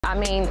I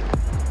mean,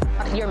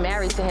 you're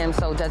married to him,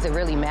 so does it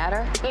really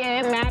matter?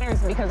 Yeah, it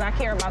matters because I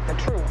care about the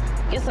truth.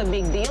 It's a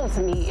big deal to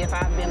me if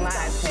I've been lied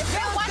to.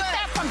 What's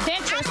that from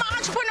dentures? I'm an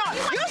entrepreneur.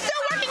 You're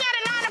still working at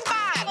a 9 to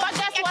 5. But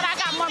guess what? I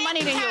got more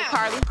money than you,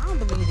 Karlie. I don't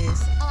believe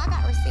this. Oh, I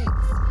got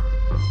receipts.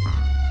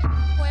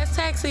 Well, it's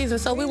tax season,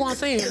 so we won't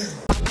see him.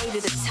 Way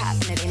to the top,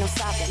 and it ain't no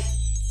stopping.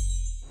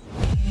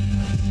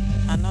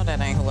 I know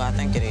that ain't who I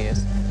think it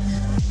is.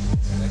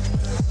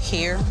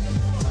 Here?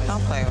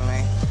 Don't play with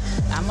me.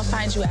 I'm gonna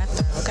find you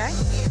after, okay?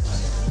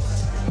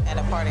 At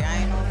a party I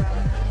ain't know about.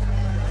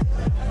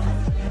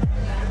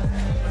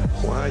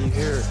 Why are you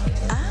here?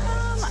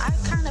 I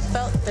kind of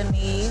felt the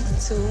need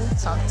to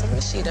talk to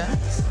Rasheeda.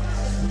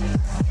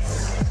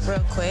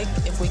 Real quick,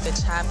 if we could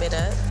chop it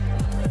up.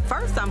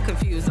 First, I'm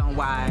confused on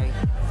why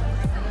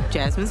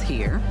Jasmine's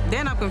here.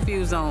 Then I'm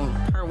confused on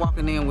her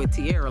walking in with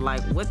Tiarra.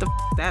 Like, what the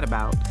is that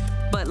about?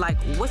 But, like,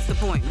 what's the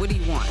point? What do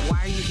you want?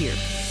 Why are you here?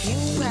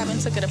 You haven't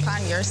took it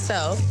upon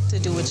yourself to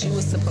do what you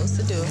was supposed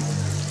to do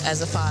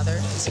as a father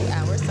to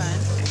our son.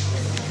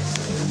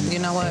 You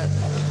know what?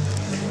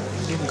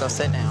 You can go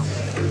sit down.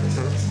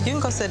 You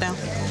can go sit down.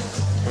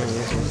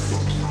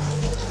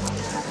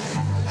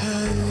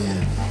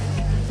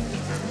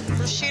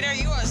 Rasheeda,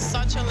 you are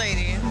such a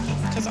lady.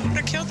 Because I'm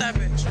gonna kill that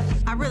bitch.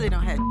 I really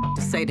don't have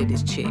to say to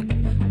this chick.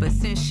 But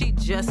since she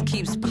just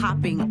keeps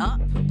popping up,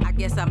 I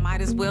guess I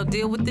might as well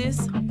deal with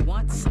this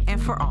once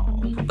and for all.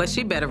 But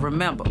she better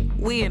remember,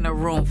 we in a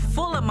room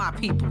full of my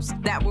peoples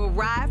that will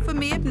ride for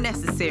me if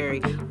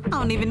necessary. I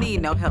don't even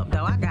need no help,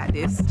 though. I got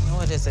this.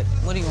 What is it?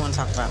 What do you want to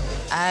talk about?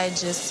 I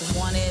just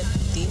wanted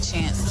the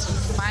chance to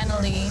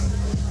finally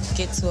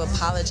get to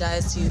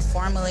apologize to you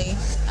formally.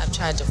 I've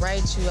tried to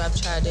write you. I've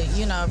tried to,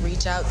 you know,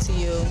 reach out to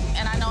you.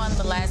 And I know I'm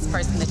the last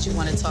person that you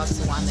want to talk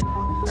to on the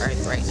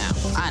earth right now,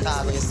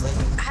 honestly.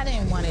 I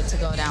didn't want it to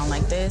go down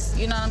like this.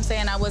 You know what I'm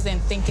saying? I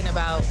wasn't thinking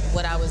about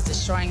what I was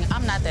destroying.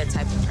 I'm not that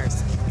type of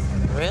person.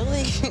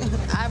 Really?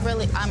 I'm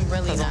really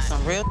not. On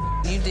some real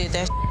you did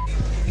that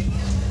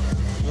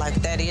like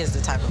that is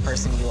the type of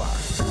person you are.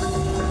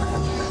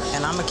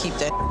 And I'm gonna keep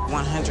that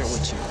 100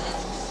 with you.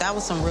 That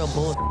was some real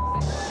bull.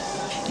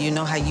 You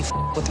know how you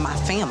with my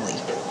family.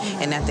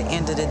 And at the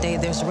end of the day,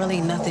 there's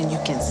really nothing you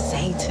can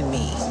say to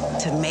me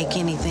to make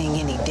anything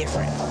any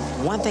different.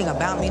 One thing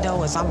about me,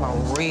 though, is I'm a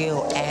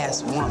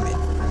real-ass woman.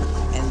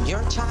 And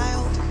your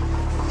child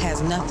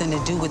has nothing to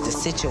do with the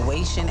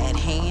situation at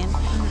hand,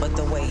 but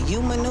the way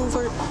you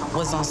maneuvered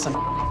was on some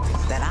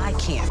that I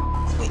can't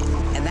with.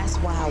 And that's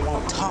why I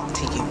won't talk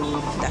to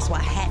you. That's why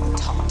I hadn't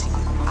talked to you.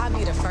 I'll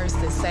be the first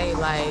to say,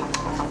 like,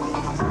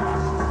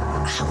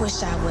 I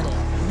wish I would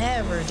have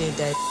never did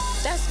that.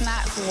 That's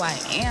not who I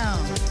am.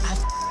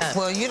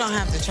 Well, you don't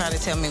have to try to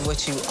tell me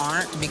what you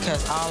aren't,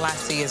 because all I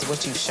see is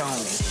what you've shown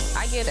me.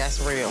 I get it.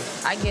 That's real.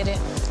 I get it.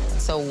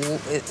 So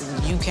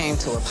you came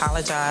to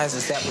apologize?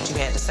 Is that what you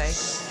had to say?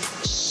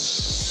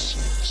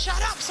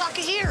 Shut up so I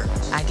can hear.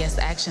 I guess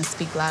actions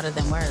speak louder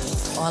than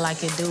words. All I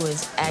can do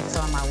is act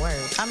on my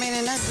words. I mean,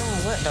 and that's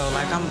doing what, though?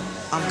 Like,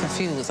 I'm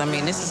confused. I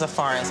mean, this is a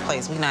far-ass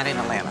place. We're not in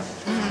Atlanta.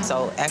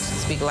 So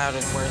actions speak louder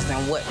than words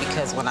than what?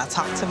 Because when I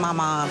talk to my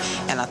mom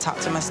and I talk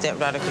to my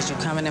stepdaughter, because you're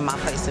coming in my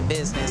place of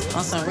business,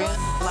 on some real,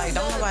 like,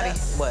 don't nobody,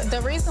 what?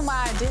 The reason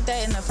why I did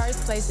that in the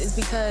first place is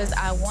because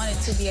I wanted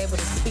to be able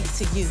to speak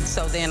to you.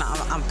 So then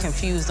I'm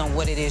confused on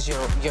what it is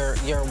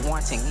you're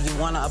wanting. You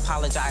want to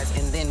apologize,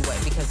 and then what?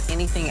 Because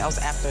anything else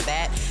after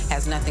that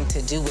has nothing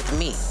to do with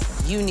me.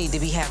 You need to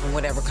be having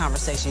whatever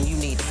conversation you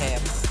need to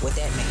have with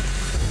that man.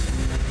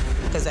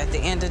 Because at the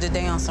end of the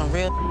day, on some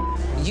real,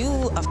 you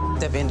a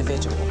f***ed up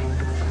individual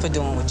for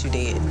doing what you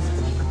did.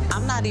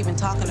 I'm not even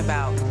talking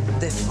about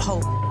this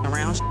whole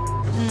around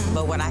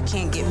but what I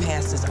can't get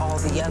past is all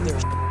the other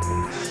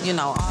you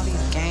know, all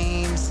these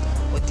games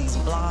with these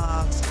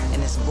blogs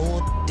and this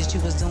bull that you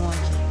was doing.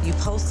 You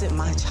posted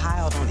my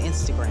child on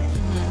Instagram.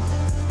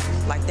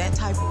 Like that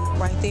type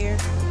right there,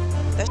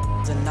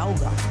 that's a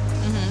no-go.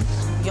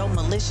 Your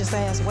malicious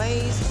ass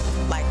ways,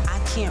 like I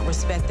can't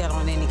respect that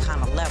on any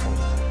kind of level.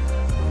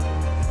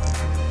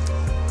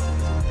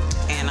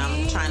 And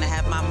I'm trying to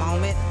have my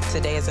moment.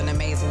 Today is an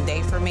amazing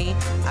day for me.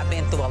 I've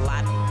been through a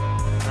lot,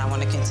 and I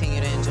want to continue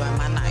to enjoy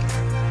my night.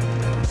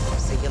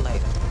 See you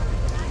later.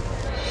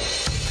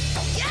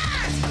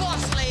 Yes,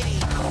 boss lady.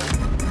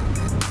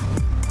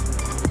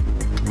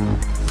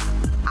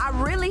 I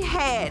really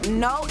had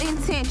no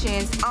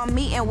intentions on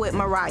meeting with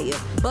Moriah,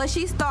 but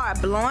she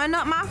started blowing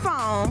up my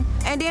phone,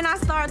 and then I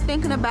started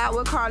thinking about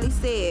what Karlie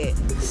said.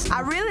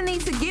 I really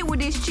need to get with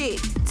this chick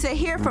to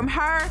hear from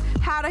her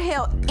how the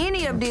hell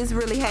any of this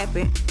really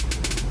happened.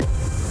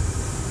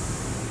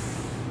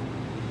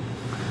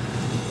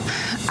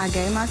 I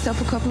gave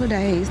myself a couple of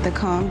days to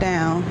calm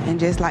down and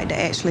just like to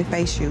actually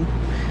face you.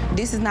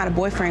 This is not a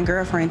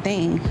boyfriend-girlfriend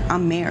thing.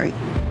 I'm married.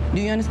 Do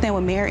you understand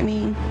what married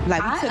means?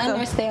 Like I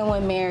understand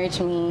what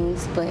marriage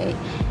means, but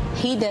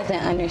he doesn't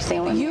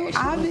understand what marriage means.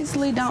 You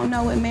obviously don't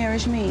know what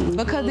marriage means,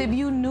 because if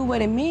you knew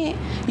what it meant,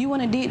 you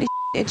wouldn't have did the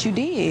that you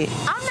did.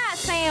 I'm not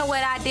saying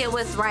what I did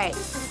was right.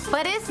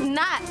 But it's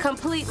not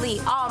completely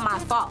all my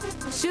fault.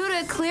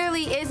 Shooter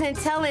clearly isn't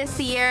telling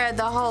Tiarra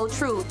the whole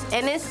truth,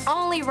 and it's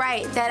only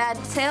right that I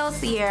tell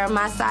Tiarra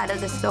my side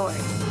of the story.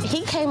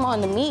 He came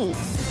on to me.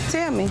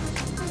 Tell me.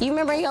 You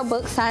remember your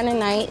book signing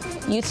night?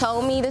 You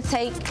told me to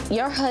take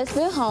your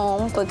husband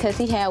home because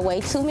he had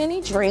way too many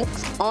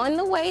drinks. On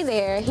the way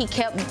there, he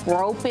kept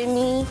groping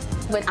me,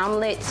 but I'm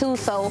lit too,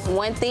 so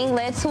one thing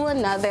led to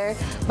another.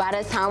 By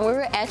the time we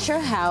were at your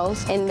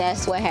house, and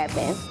that's what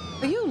happened.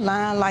 You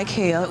lying like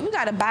hell. You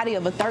got a body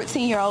of a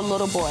 13-year-old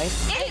little boy.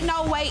 Ain't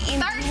no way in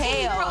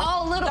hell.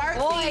 13-year-old little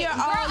boy. Girl,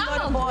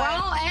 I'm a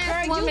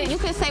grown-ass woman. You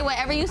can say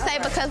whatever you say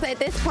because at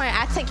this point,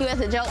 I take you as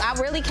a joke. I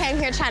really came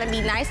here trying to be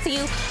nice to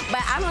you,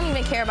 but I don't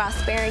even care about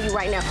sparing you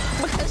right now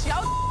because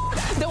yo,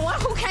 the one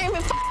who came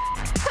and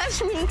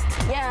touched me,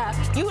 yeah,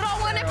 you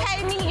don't want to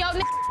pay me, yo,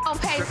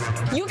 don't pay.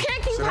 You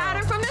can't keep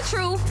hiding from the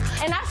truth,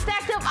 and I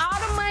stacked up all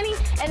the money,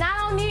 and I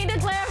don't need the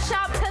glam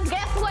shop because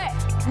guess what?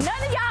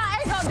 None of y'all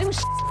ain't gonna do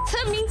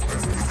to me.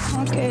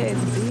 Okay,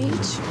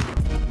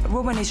 bitch.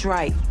 Ruben is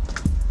right.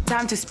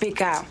 Time to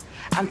speak out.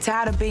 I'm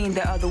tired of being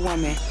the other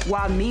woman,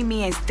 while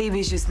Mimi and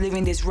Stevie's just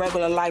living this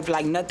regular life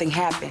like nothing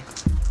happened.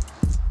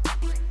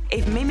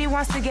 If Mimi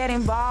wants to get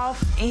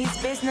involved in his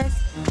business,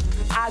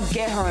 I'll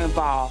get her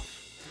involved.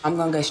 I'm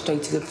gonna get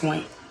straight to the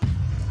point.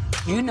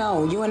 You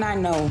and I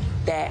know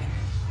that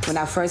when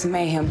I first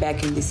met him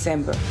back in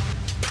December,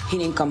 he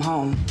didn't come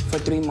home for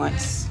 3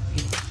 months.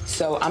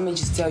 So I'm gonna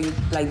just tell you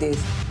like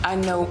this. I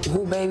know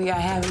who baby I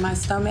have in my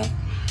stomach,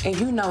 and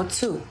you know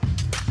too.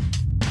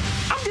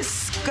 I'm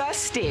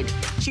disgusted.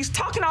 She's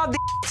talking all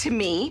this to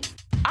me.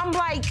 I'm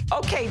like,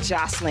 okay,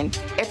 Joseline,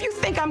 if you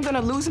think I'm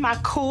gonna lose my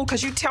cool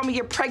because you tell me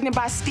you're pregnant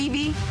by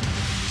Stevie,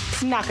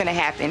 it's not gonna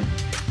happen.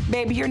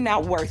 Baby, you're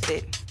not worth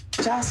it.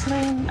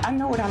 Joseline, I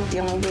know what I'm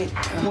dealing with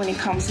when it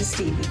comes to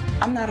Stevie.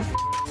 I'm not a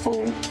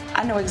fool.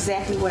 I know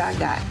exactly what I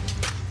got.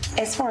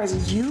 As far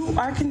as you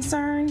are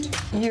concerned,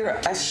 you're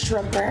a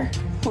stripper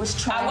who's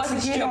trying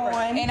to get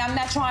on. And I'm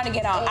not trying to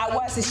get on. I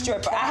was a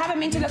stripper. I haven't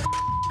been to the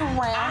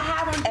around. I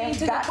haven't been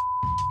to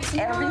the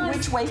every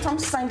which way from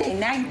Sunday.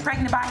 Now you're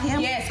pregnant by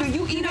him? Yes. Do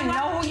you even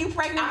know who you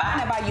pregnant by?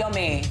 I'm about your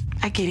man.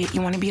 I get it.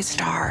 You want to be a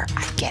star.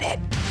 I get it.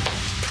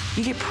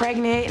 You get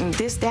pregnant and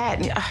this, that,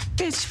 and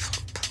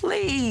bitch,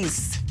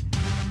 please.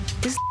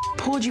 This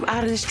pulled you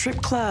out of the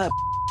strip club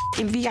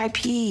in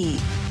VIP.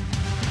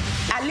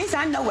 At least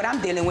I know what I'm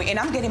dealing with, and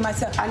I'm getting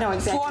myself. I know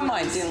exactly 4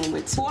 months. What I'm dealing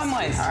with. 4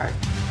 months.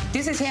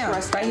 This is him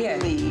right here.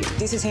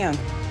 This is him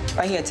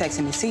right here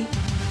texting me. See?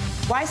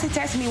 Why is he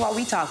texting me while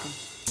we talking?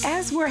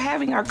 As we're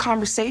having our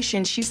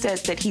conversation, she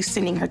says that he's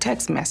sending her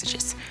text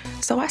messages.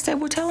 So I said,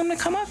 well, tell him to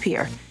come up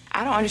here.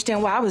 I don't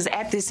understand why I was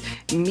at this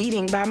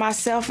meeting by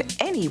myself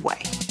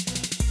anyway.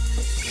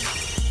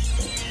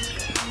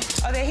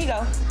 Oh, there he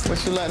go.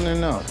 What you letting her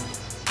know?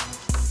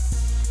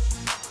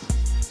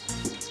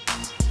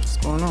 What's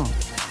going on?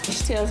 She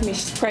tells me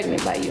she's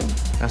pregnant by you.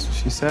 That's what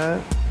she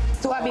said?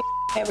 So I be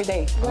every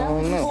day. I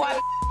don't know. So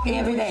I be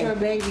every day. Your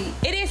baby.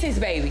 It is his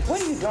baby.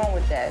 What are you doing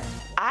with that?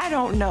 I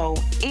don't know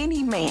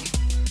any man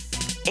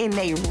in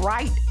their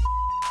right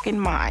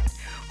mind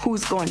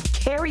who's going to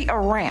carry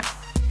around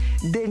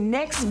the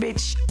next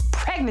bitch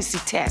pregnancy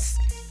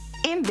test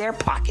in their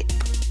pocket.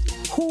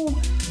 Who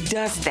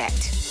does that?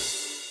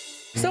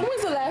 So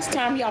when's the last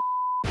time y'all?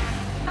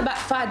 About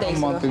 5 days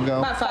ago. A month ago.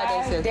 About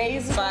 5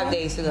 days ago. 5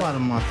 days ago. About a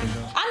month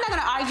ago. I'm not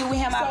gonna argue with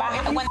him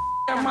about when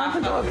A month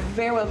ago, it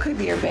very well could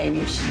be her baby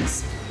if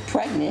she's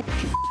pregnant.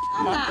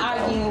 I'm not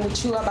arguing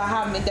with you about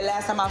how the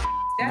last time I.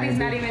 That is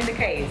not even the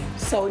case.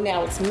 So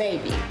now it's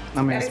maybe.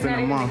 I mean, it's been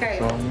a month,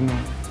 so, you know.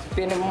 It's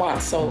been a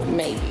month, so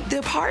maybe.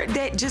 The part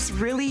that just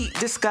really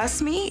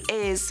disgusts me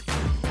is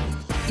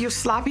you're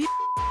sloppy.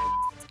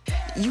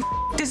 You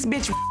this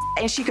bitch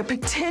and she could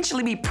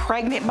potentially be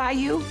pregnant by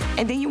you,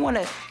 and then you want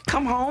to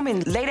come home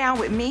and lay down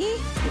with me?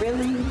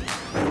 Really?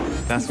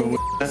 That's what we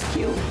at?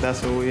 Cute.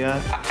 That's what we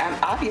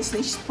at?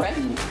 Obviously, she's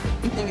pregnant.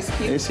 You think it's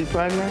cute? Is she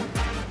pregnant?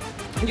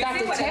 You got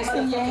the test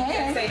in your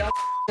hand.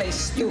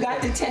 You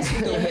got the test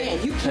in your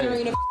hand. You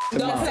carrying a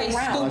Don't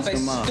say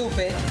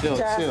stupid. Yo,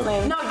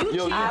 chill. No, you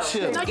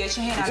chill. Get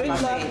your hand out of my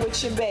face. Good luck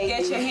with your baby.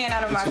 Get your hand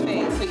out of my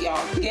face for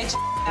y'all. Get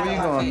your hand out Where you of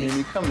my going, face.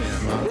 Mimi? Come here,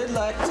 man. Good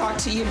luck. Talk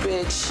to your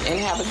bitch and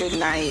have a good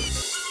night.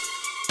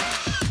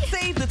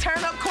 See, the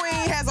turn-up queen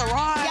has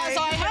arrived. Yes,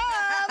 I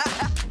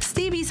have.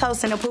 Stevie's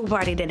hosting a pool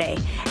party today,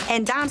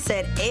 and Dom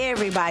said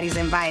everybody's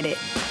invited.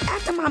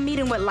 After my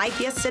meeting with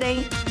Life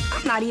yesterday,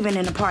 I'm not even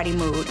in a party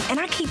mood, and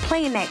I keep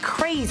playing that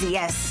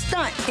crazy-ass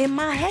stunt in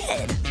my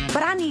head.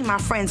 But I need my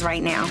friends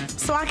right now,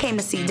 so I came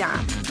to see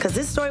Dom, because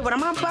this story, what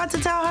I'm about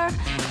to tell her,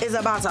 is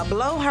about to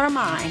blow her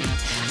mind.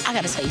 I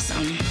gotta tell you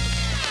something.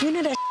 You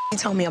know that you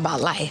told me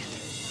about Life?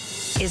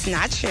 It's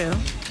not true.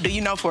 Do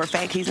you know for a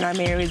fact he's not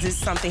married? Is this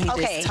something he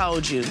just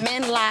told you?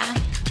 Men lie.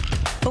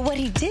 But what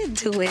he did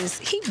do is,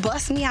 he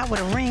bust me out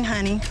with a ring,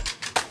 honey.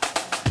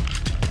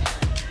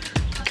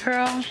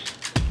 Girl,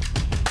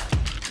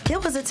 there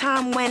was a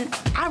time when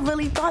I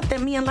really thought that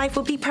me and Life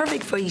would be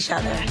perfect for each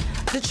other.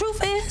 The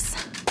truth is,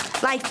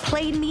 Life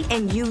played me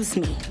and used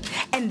me.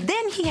 And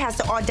then he has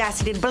the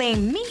audacity to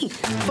blame me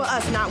for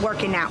us not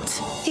working out.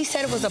 He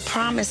said it was a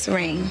promise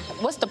ring.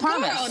 What's the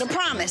promise? Girl, the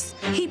promise.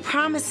 He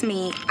promised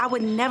me I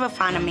would never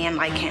find a man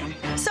like him.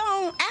 So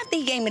after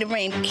he gave me the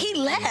ring, he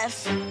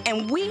left,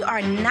 and we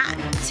are not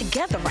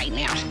together right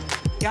now.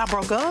 Y'all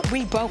broke up?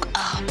 We broke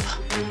up.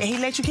 And he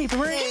let you keep the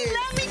ring? He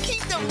let me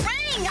keep the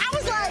ring. I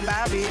was like,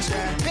 bye, bitch.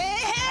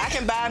 I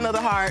can buy another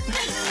heart.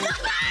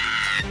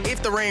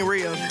 If the ring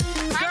real.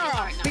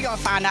 Girl, we gonna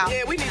find out.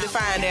 Yeah, we need to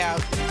find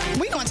out.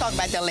 We gonna talk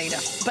about that later.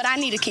 But I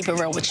need to keep it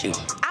real with you.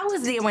 I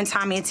was there when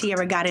Tommie and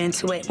Tiarra got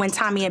into it, when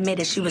Tommie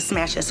admitted she was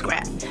smashing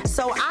Scrapp.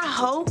 So I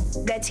hope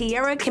that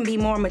Tiarra can be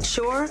more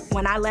mature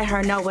when I let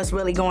her know what's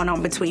really going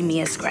on between me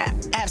and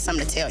Scrapp. I have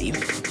something to tell you.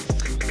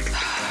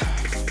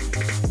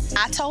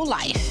 I told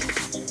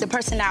Life, the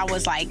person that I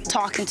was like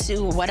talking to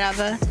or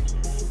whatever,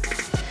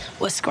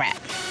 was Scrapp.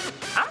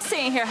 I'm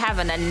sitting here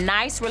having a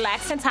nice,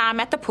 relaxing time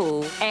at the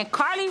pool, and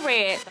Karlie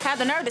Red had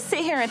the nerve to sit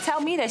here and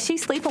tell me that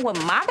she's sleeping with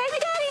my baby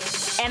daddy?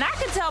 And I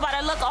could tell by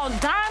the look on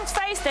Dom's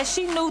face that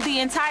she knew the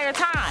entire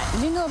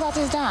time. You knew about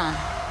this, Dom?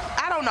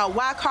 I don't know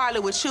why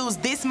Karlie would choose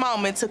this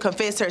moment to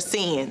confess her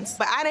sins,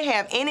 but I didn't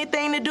have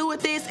anything to do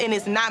with this, and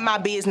it's not my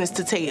business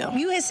to tell.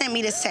 You had sent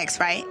me this text,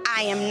 right?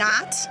 I am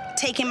not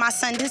taking my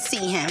son to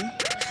see him.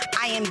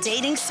 I am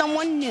dating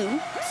someone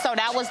new. So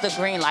that was the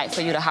green light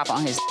for you to hop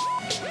on his.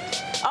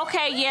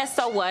 Okay, yeah,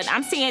 so what?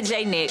 I'm seeing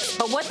Jay next.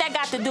 But what that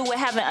got to do with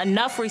having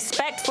enough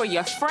respect for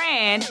your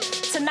friend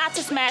to not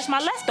to smash my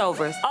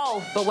leftovers?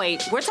 Oh, but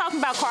wait, we're talking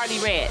about Karlie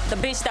Red, the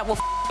bitch that will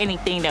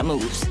anything that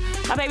moves.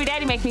 My baby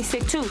daddy makes me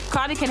sick too.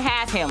 Karlie can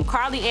have him.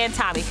 Karlie and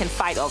Tommie can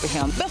fight over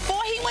him.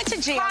 Before he went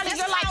to jail, Karlie, this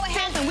you're is like how it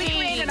happened. We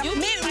created a...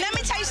 Let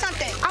me tell you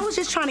something. I was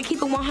just trying to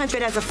keep it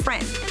 100 as a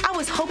friend. I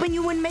was hoping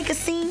you wouldn't make a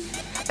scene,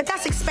 but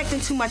that's expecting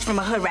too much from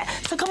a hood rat.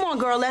 So come on,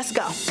 girl, let's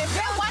go. What's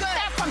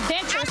that from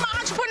dentures? I'm an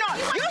entrepreneur.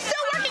 You're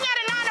still working at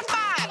a 9 to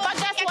 5. But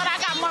guess what? I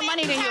got more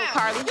money than you,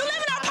 Karlie. You live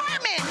in an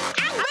apartment.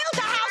 I built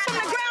a house from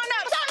the ground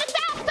up. It's on the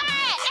south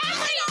side.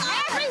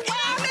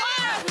 Everywhere.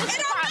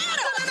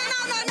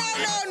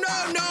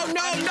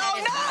 No.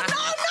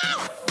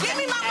 Give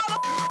me my mother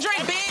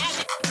drink,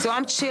 bitch. So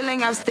I'm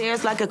chilling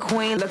upstairs like a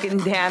queen, looking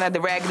down at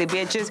the raggedy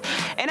bitches.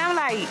 And I'm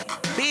like,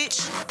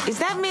 bitch, is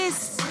that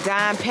Miss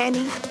Dime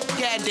Penny?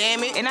 God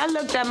damn it. And I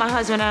looked at my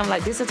husband and I'm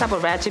like, this is the type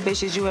of ratchet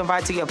bitches you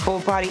invite to your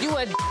pool party? You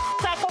a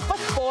sucker for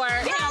sport.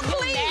 Girl,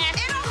 please.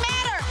 It don't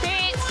matter.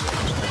 Bitch.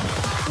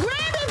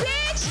 Grab it,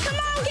 bitch. Come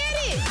on, get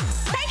it.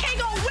 KK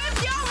gonna whip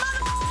your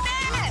mother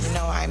ass. You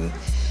know, I'm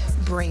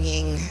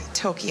bringing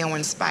Tokyo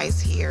and Spice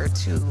here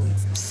to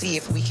see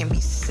if we can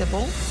be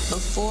civil.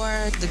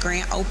 Before the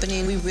grand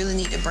opening, we really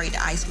need to break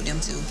the ice with them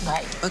too.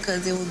 Right.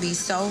 Because it would be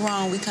so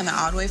wrong. We coming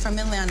all the way from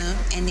Atlanta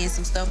and then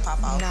some stuff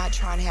pop off. I'm not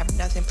trying to have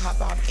nothing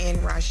pop off in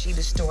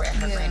Rasheeda's store at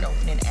her grand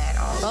opening at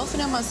all. Both of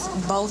them are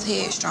both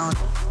headstrong.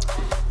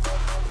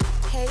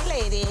 Hey,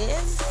 ladies.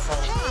 Hey,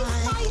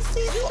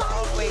 Spicy. You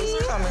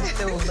always coming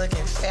through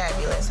looking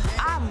fabulous.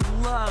 I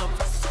love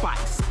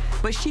Spice,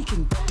 but she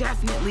can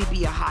definitely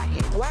be a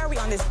hothead. Why are we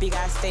on this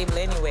big-ass table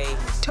anyway?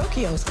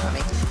 Tokyo's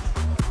coming.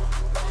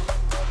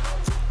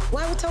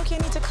 Why would Tokyo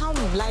need to come?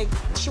 Like,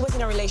 she was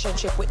in a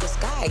relationship with this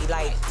guy.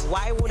 Like,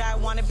 why would I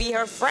want to be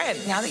her friend?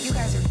 Now that you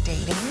guys are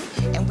dating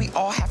and we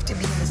all have to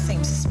be in the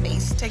same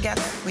space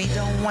together, we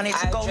don't want it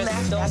to go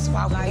left. That's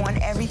why we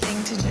want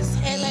everything to just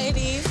Hey,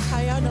 ladies. How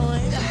y'all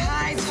doing?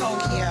 Hi,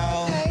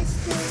 Tokyo. Hey,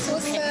 sis.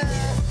 What's up?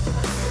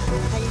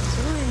 How you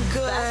doing?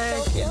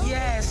 Good. Tokyo?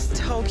 Yes,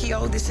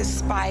 Tokyo. This is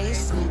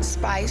Spice.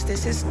 Spice,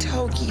 this is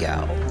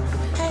Tokyo.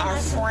 Hey, our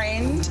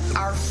friend.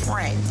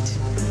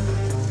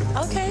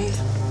 Okay.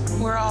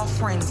 We're all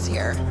friends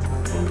here.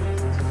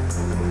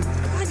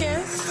 I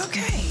guess.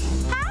 Okay.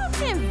 How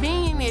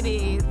convenient it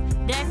is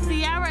that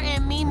Tiarra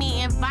and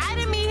Mimi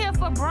invited me here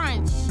for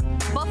brunch,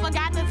 but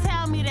forgot to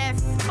tell me that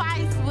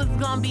Spice was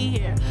gonna be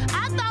here.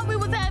 I thought we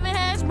was having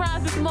hash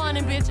browns this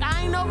morning, bitch.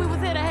 I ain't know we was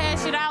here to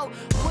hash it out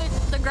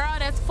with the girl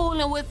that's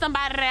fooling with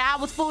somebody that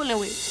I was fooling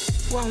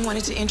with. Well, I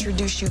wanted to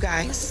introduce you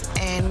guys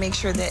and make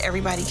sure that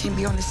everybody can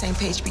be on the same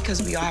page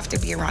because we all have to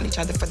be around each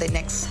other for the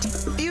next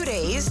few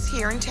days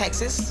here in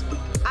Texas.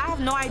 I have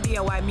no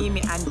idea why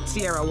Mimi and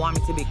Tiarra want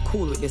me to be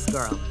cool with this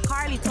girl.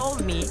 Karlie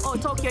told me, oh,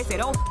 Tokyo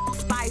said, oh,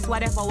 Spice,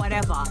 whatever.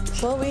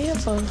 What we here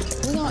for?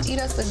 We're gonna eat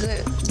us a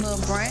good little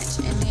brunch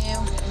and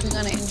then we're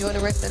gonna enjoy the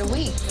rest of the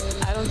week.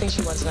 I don't think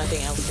she wants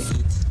nothing else to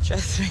eat.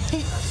 Trust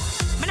me.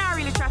 I'm not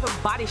really trying to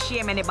body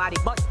shame anybody,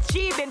 but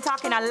she been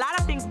talking a lot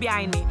of things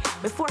behind me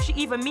before she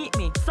even meet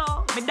me. So,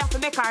 me have to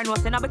make her know,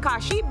 now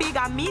because she big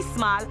and me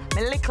small,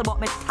 me little but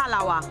me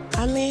tallawa.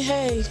 I mean,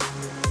 hey,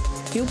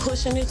 you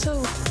pushing it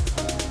too.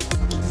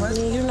 I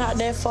mean, you're not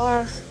that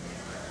far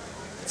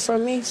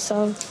from me,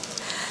 so,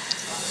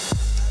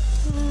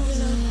 you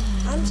know,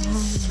 I'm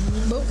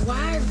just... But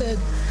why the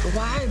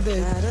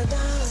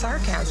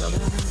sarcasm?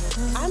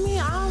 I mean,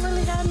 I don't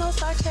really have no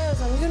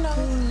sarcasm, you know.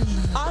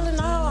 All in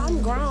all,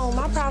 I'm grown.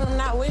 My problem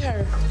not with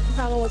her. My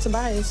problem with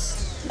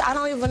Tobias. I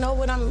don't even know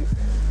what I'm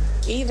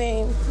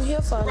even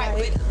here for.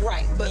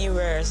 Right, but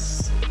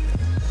mirrors.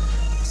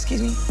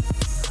 Excuse me?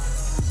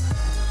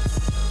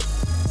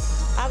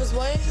 I was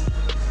what?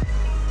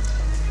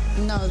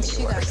 No,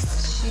 she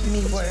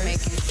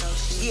Jamaican, so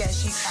yeah,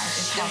 she's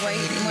just the way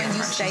when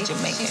you say she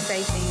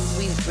say things,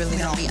 we really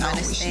don't be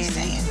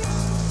understanding.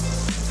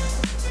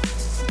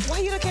 Why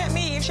you look at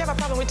me? If she have a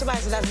problem with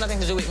Tobias, it has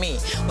nothing to do with me.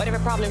 Whatever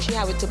problem she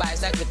had with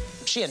Tobias, that with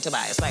she and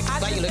Tobias. Like,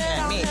 why you looking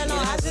at me? It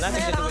has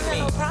nothing to do with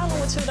me. No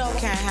problem with you though.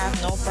 Can't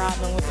have no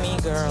problem with me,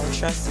 girl.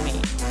 Trust me.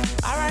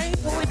 All right,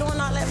 what we doing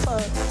all that for?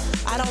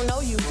 I don't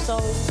know you, so.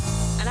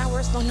 And I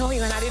worse don't know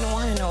you, and I didn't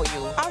want to know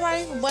you. All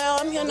right, well,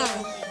 I'm here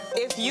now.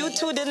 If you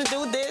two didn't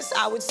do this,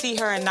 I would see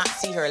her and not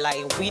see her.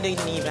 Like, we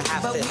didn't even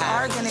have but to we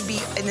are going to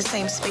be in the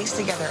same space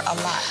together a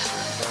lot.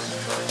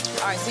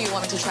 All right, so you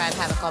want me to try and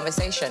have a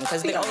conversation?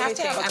 Because we don't have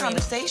to have a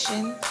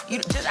conversation. You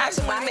just I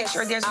just want to make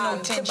sure there's no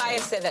tension.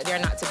 Tobias said that they're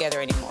not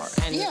together anymore.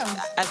 And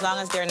as long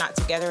as they're not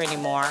together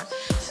anymore,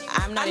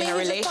 I'm not in a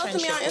relationship. I mean,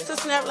 he just posted me on Insta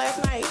Snap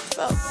last night,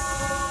 so.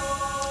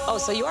 Oh,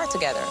 so you are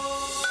together?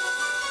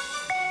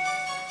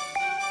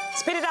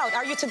 Spit it out.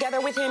 Are you together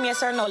with him,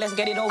 yes or no? Let's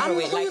get it over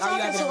with. Like, are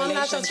you having a relationship? I'm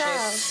not your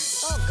child.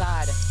 Oh,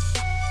 God.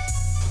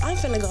 I'm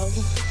finna go.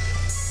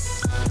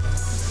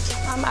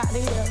 I'm out of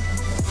here.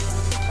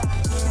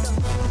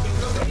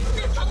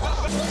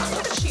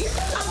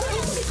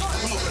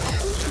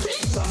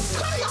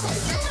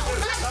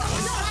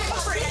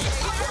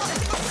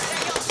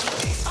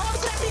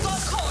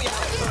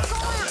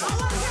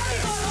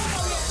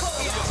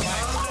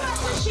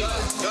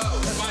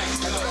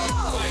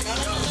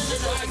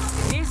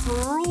 This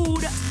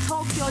rude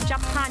Tokyo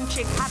Japan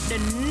chick had the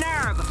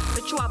nerve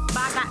to throw a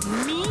bag at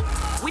me.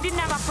 We didn't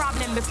have a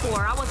problem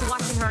before. I was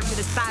watching her to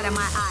the side of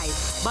my eye.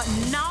 But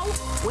now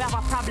we have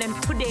a problem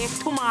today,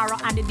 tomorrow,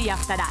 and the day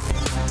after that.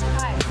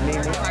 Hi.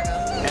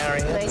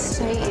 Margo. Nice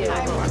to meet you.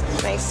 Hi.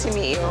 Nice to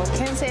meet you.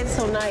 Can't say it's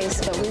so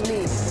nice, but we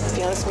meet.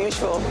 Feelings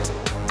mutual.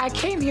 I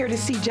came here to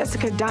see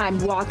Jessica Dime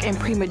walk in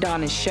Prima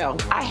Donna's show.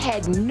 I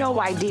had no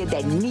idea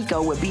that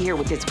Nico would be here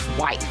with his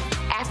wife.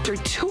 After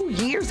 2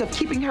 years of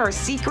keeping her a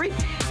secret,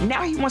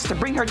 now he wants to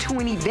bring her to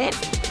an event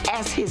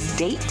as his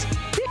date?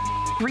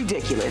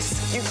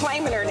 Ridiculous. You're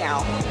claiming her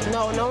now.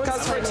 No,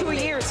 because for 2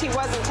 years he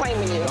wasn't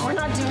claiming you. We're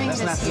not doing this.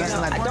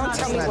 Don't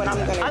tell me what I'm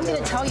gonna do. I'm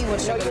gonna tell you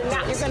what you're you're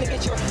not. You're gonna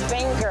get your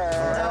finger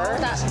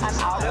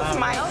out of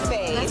my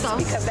face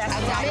because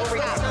that's not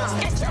real.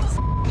 Get your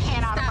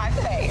hand out of my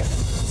face.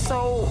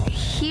 So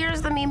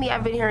here's the Mimi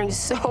I've been hearing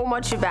so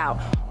much about.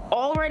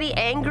 Already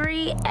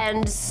angry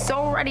and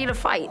so ready to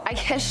fight. I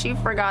guess she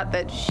forgot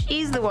that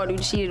she's the one who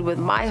cheated with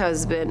my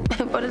husband,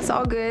 but it's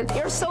all good.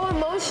 You're so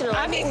emotional.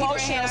 I'm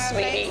emotional,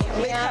 sweetie.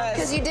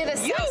 Because you did a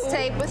sex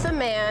tape with a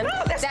man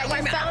that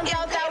you found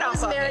out that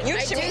was married. You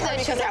should be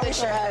because that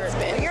was your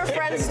husband. Your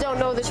friends don't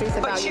know the truth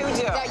about you. But you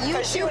do. That you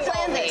two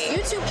planned this.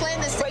 You two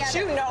planned this together. But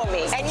you know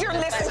me. And you're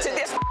listening to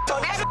this. So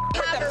never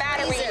put the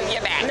battery in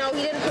your back. No,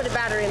 he didn't put a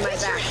battery in my back.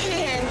 Put your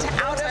hand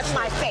out of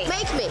my face.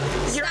 Make me.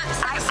 Stop.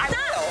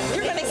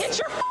 You're gonna get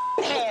your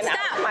hand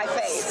out of my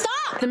face.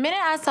 Stop! The minute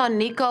I saw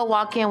Nico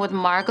walk in with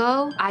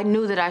Margo, I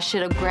knew that I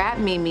should have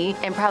grabbed Mimi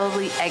and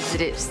probably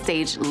exited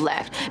stage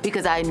left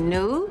because I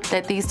knew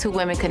that these two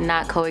women could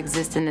not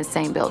coexist in the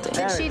same building.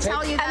 Did she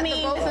tell you that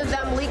the both of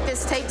them leaked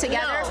this tape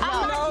together?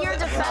 I'm not here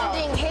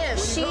defending him.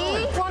 She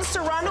wants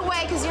to run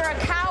away because you're a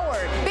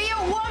coward. Be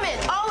a woman.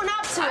 Own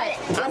up to it.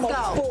 I'm Let's a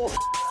go.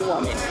 full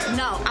woman.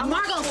 No,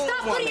 Margo,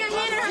 stop putting your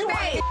hand in her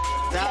face.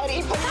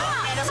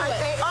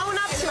 Own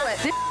up to it.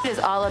 This is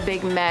all a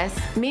big mess.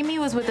 Mimi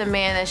was with a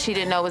man that she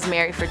didn't know was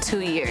married for 2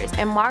 years,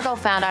 and Margo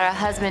found out her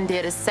husband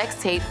did a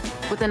sex tape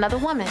with another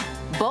woman.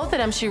 Both of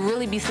them should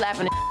really be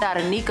slapping the out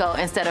of Nico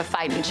instead of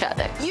fighting each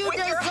other. You with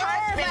your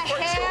husband for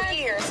 2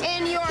 years.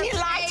 In your he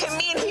lied to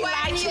me and he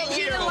lied to you.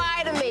 He didn't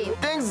lie to me.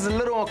 Things is a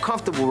little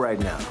uncomfortable right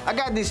now. I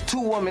got these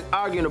two women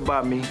arguing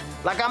about me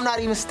like I'm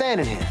not even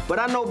standing here. But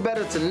I know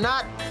better to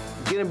not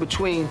get in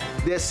between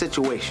their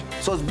situation.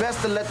 So it's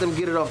best to let them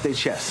get it off their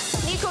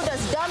chest. Nico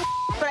does dumb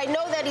but I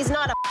know that he's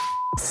not a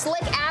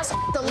slick ass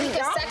to leak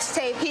a sex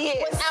tape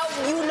without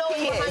you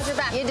knowing behind your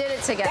back. You did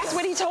it together. That's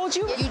what he told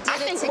you? You did I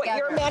think it what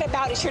you're mad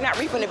about is you're not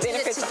reaping the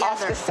benefits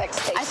off the sex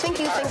tape. I think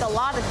you think a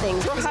lot of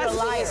things. Your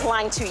husband is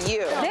lying to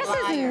you. This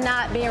is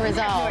not being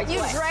resolved. You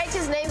dragged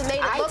his name and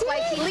made it look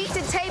like he leaked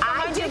a tape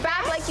behind your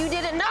back like you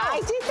didn't know.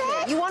 I did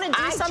that. You want to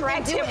do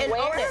something, do it and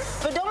own it.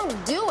 But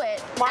don't do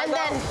it and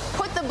then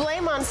put the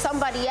blame on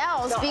somebody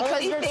else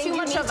because you're too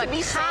much of a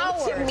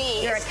coward.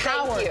 You're a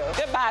coward.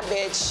 Goodbye,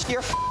 bitch.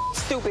 You're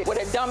stupid with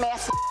a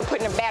dumbass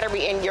putting a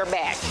battery in your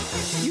back.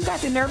 You got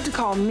the nerve to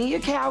call me a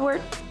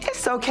coward?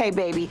 It's okay,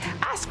 baby.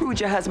 I screwed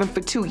your husband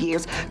for 2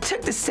 years,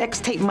 took the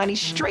sex tape money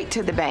straight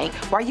to the bank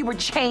while you were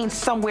chained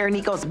somewhere in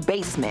Nico's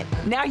basement.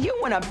 Now you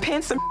want to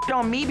pin some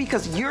on me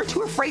because you're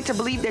too afraid to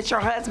believe that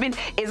your husband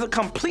is a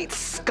complete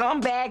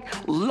scumbag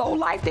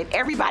lowlife that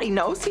everybody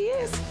knows he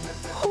is?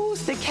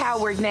 Who's the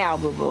coward now,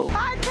 boo-boo?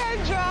 Hi,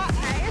 Kendra.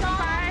 Hey,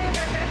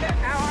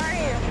 how are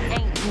you?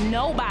 Ain't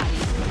nobody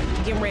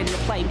getting ready to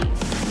play me.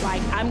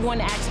 Like, I'm going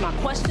to ask my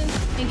questions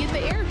and get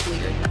the air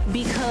cleared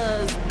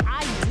because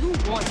I do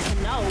want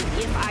to know,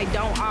 if I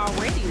don't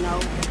already know,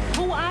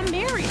 who I'm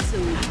married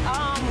to.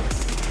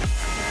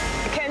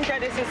 Kendra,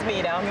 this is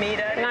Mena.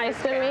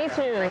 Nice to meet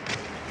you.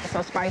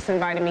 So Spice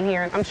invited me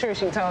here. I'm sure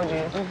she told you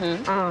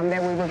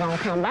that we were gonna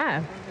come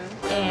by.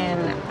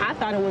 And I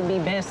thought it would be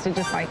best to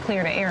just like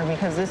clear the air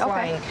because it's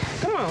like,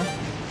 come on,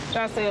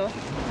 Joseline.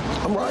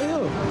 I'm right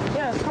here.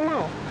 Yeah, come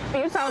on.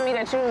 You told me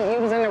that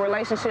you was in a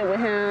relationship with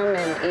him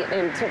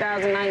in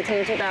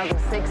 2019,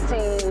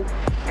 2016.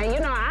 And you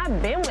know,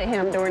 I've been with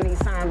him during these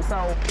times,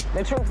 so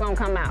the truth gonna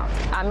come out.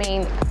 I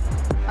mean,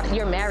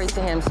 you're married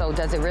to him, so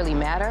does it really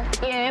matter?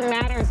 Yeah, it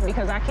matters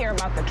because I care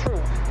about the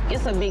truth.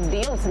 It's a big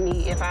deal to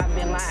me if I've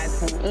been lied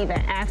to, even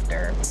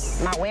after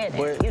my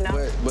wedding, you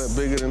know? But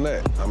bigger than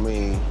that, I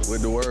mean,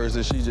 with the words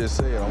that she just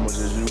said, I'm gonna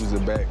just use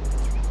it back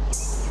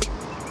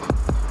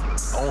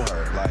on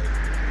her. Like,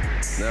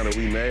 now that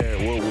we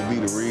married, what would be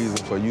the reason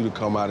for you to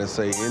come out and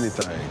say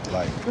anything?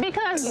 Like,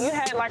 because you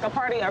had like a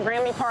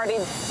Grammy party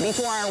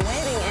before our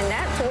wedding, and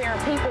that's where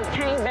people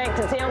came back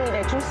to tell me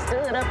that you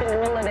stood up in the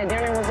middle of the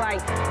dinner and was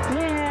like,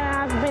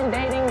 yeah, I've been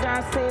dating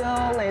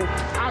Joseline and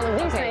all of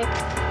these things.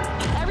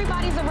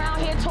 Everybody's around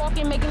here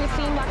talking, making it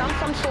seem like I'm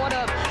some sort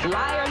of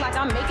liar, like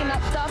I'm making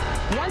up stuff.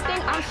 One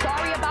thing, I'm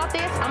sorry about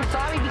this. I'm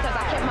sorry because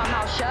I kept my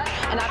mouth shut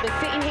and I've been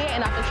sitting here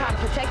and I've been trying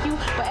to protect you.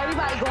 But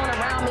everybody going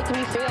around making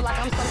me feel like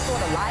I'm some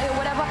sort of liar or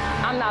whatever,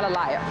 I'm not a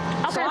liar.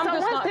 Okay, so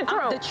what's the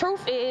truth? The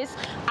truth is,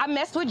 I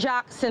messed with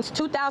Jock since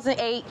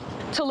 2008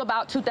 till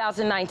about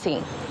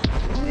 2019.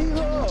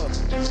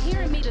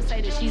 Hearing me to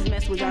say that she's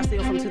messed with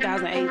Joseline from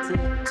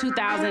 2008 to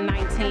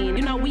 2019,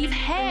 you know, we've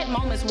had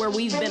moments where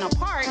we've been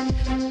apart,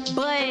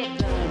 but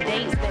the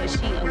dates that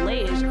she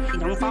alleged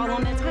don't fall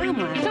on that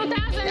timeline.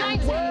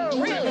 2019? Where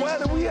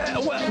do we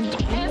at? What?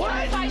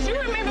 You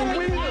remember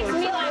when you asked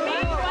me like,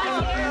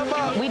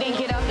 man, we didn't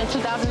get up in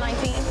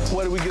 2019?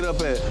 Where did we get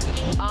up at?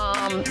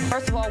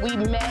 First of all, we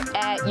met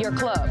at your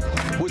club.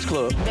 Which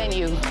club?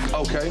 Venue.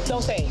 Okay.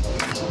 Don't say it.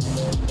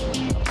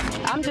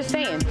 I'm just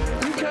saying.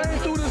 You came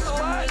through the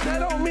spot, that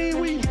don't mean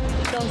we...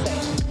 Don't say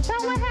it. So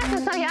what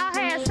happened? So y'all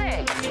had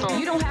sex?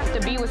 You don't have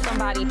to be with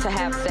somebody to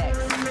have sex.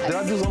 Did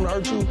I do something to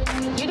hurt you?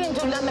 You didn't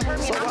do nothing to hurt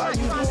me. So why are you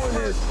doing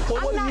this?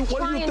 Well,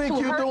 what do you think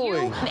you're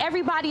doing?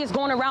 Everybody is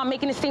going around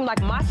making it seam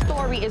like my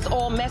story is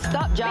all messed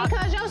up, Jock.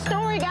 Because your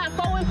story got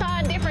 4 and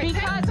 5 different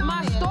Because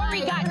my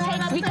story got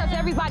takes because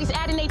everybody's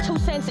adding their 2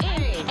 cents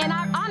in. And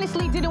I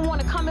honestly didn't want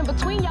to come in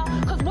between y'all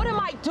because what am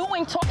I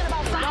doing talking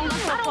about something?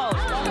 I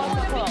don't want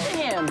to be to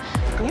him.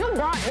 You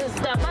brought this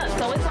stuff up,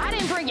 so it's, I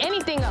didn't bring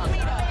anything up.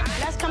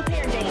 Let's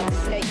compare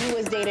dates that you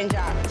was dating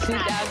Jock.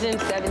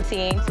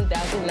 2017,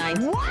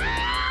 2019. What?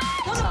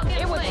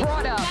 It was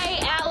brought up.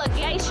 Made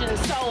allegations,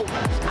 so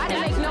I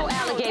didn't make no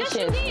allegations. Yes,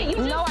 you did.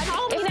 You just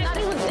told me that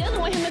you was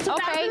dealing with him in 2019.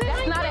 Okay,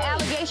 that's not an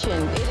allegation.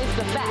 It is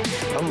the fact.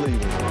 I'm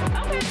leaving.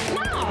 Okay,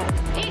 no.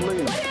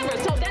 Whatever.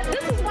 So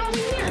this is why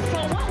we're here. So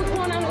what was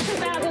going on in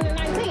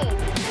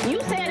 2019? You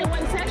said it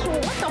wasn't sexual.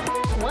 What the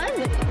was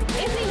it?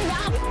 It's either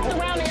y'all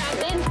around or y'all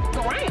didn't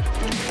around.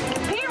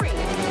 Period.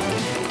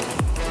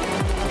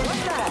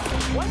 What's that?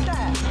 What's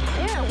that?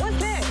 Yeah, what's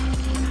that?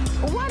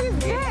 What is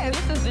this?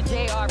 This is the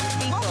JR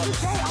receipt. What's the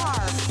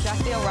JR?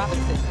 Joseline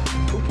Robinson.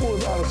 Who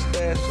pulls out a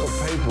stash of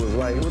papers?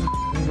 Like,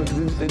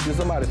 did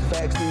somebody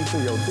fax these to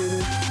your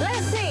titties?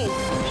 Let's see.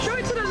 Show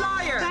it to the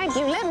lawyer. Thank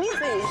you. Let me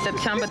see.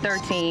 September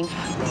 13th.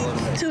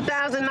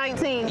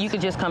 2019. You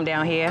could just come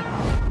down here.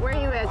 Where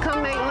you at?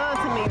 Come make love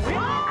to me.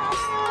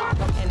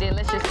 And then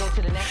let's just go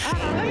to the next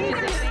page.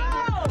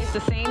 It's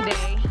the same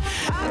day.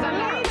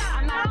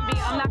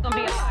 I'm not gonna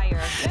be a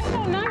liar. That's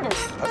no number.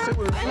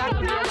 I'm not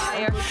gonna be a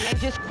liar. And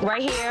just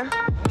right here.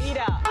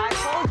 Mena, I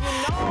told you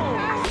no.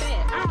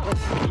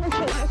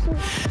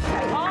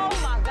 Oh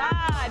my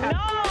God,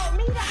 no,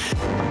 Mena.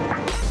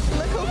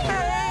 Look who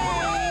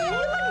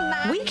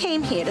came. We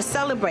came here to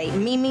celebrate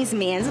Mimi's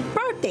man's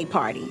birthday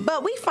party,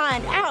 but we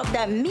find out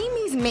that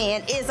Mimi's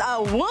man is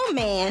a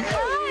woman.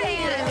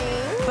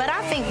 But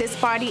I think this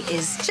party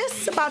is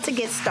just about to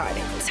get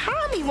started.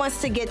 Tommie wants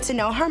to get to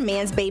know her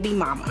man's baby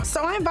mama,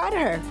 so I invited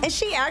her, and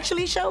she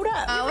actually showed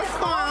up. What's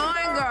going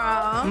on,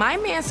 girl? My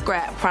man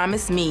Scrapp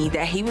promised me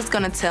that he was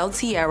gonna tell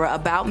Tiarra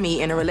about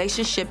me in a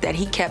relationship that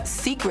he kept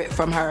secret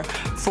from her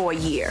for a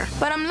year.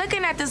 But I'm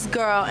looking at this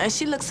girl and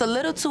she looks a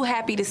little too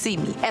happy to see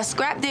me. If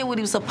Scrapp did what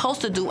he was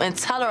supposed to do and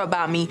tell her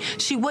about me,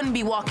 she wouldn't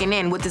be walking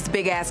in with this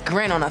big ass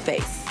grin on her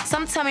face.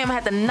 Some tell me I'm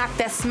gonna have to knock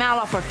that smile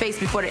off her face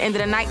before the end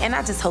of the night, and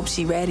I just hope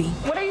she ready.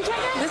 What are you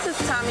drinking? This is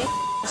Tommie.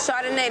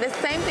 Chardonnay, the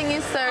same thing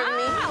you served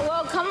me.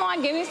 Well, come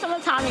on, give me some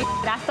of Tommie.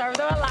 I served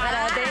her a lot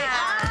of it.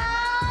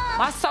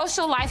 My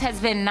social life has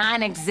been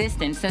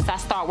non-existent since I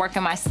started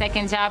working my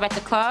second job at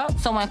the club.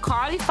 So when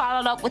Karlie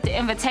followed up with the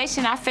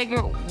invitation, I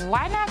figured,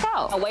 why not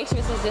go? A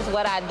waitress is just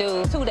what I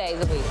do 2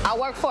 days a week. I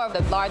work for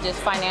the largest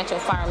financial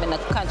firm in the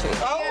country.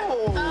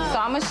 Oh. So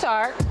I'm a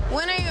shark.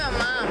 When are you a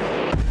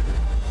mom?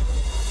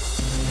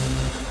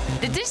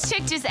 Did this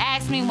chick just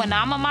ask me when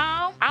I'm a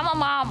mom? I'm a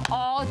mom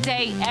all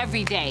day,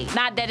 every day.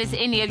 Not that it's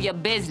any of your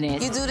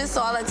business. You do this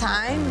all the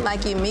time?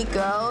 Like you meet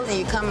girls and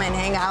you come and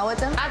hang out with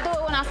them? I do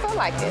it when I feel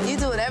like it. You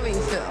do whatever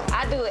you feel?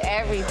 I do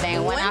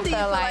everything when I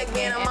feel like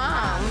being a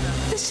mom?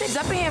 This chick's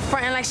up in here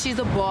fronting like she's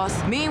a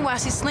boss. Meanwhile,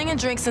 she's slinging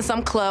drinks in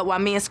some club while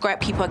me and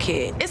Scrap keep her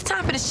kid. It's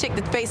time for this chick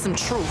to face some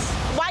truth.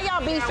 Why y'all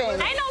beefing? Ain't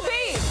no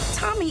beef.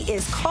 Tommie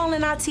is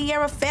calling out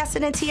Tiarra faster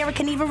than Tiarra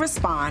can even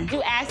respond.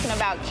 You asking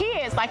about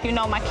kids like you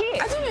know my kids.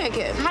 I do know your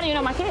kid. How do you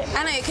know my kid?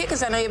 I know your kid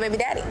because I know your baby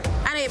daddy.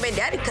 I know your baby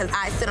daddy because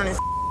I sit on his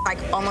like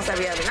almost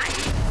every other night.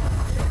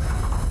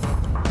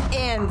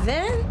 And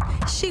then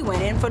she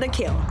went in for the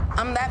kill.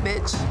 I'm that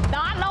bitch. No,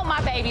 I know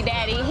my baby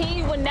daddy.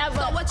 He would never.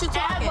 So what you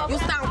talking? You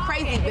sound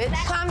crazy, bitch.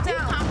 Calm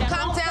down.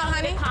 Calm down,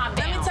 honey.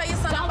 Let me tell you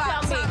something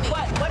about Tommie.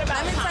 What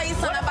about Let me tell you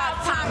something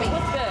about Tommie.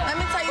 What's good? Let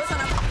me tell you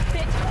something.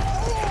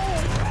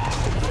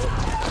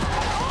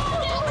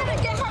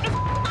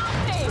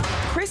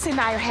 Chris and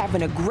I are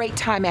having a great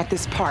time at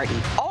this party.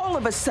 All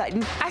of a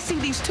sudden, I see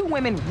these two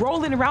women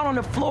rolling around on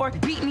the floor,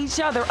 beating each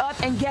other up,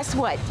 and guess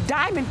what?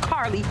 Diamond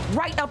Karlie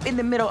right up in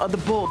the middle of the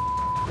bull.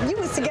 You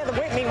was together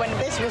with me when the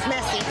bitch was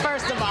messy,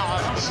 first of all.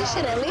 She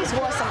should at least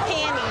wore some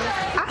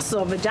panties. I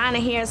saw vagina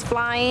hairs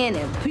flying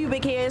and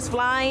pubic hairs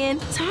flying.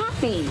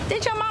 Tommie,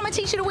 did your mama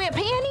teach you to wear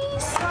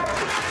panties?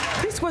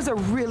 This was a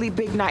really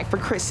big night for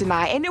Chris and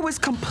I, and it was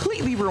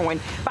completely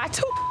ruined by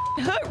two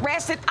hood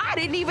rats that I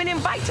didn't even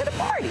invite to the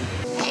party.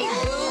 Hey,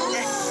 boo.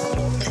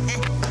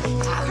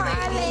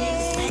 Karlie.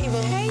 Hey,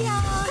 boo. Hey,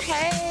 y'all.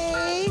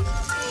 Hey.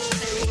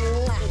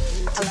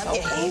 I love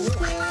you.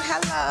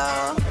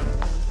 Hello.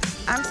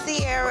 I'm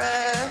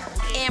Sierra.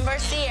 Amber,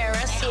 Sierra,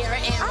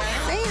 Amber.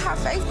 I've seen her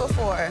face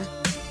before.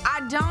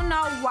 I don't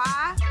know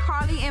why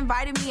Karlie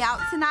invited me out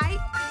tonight,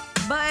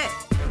 but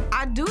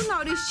I do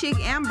know this chick,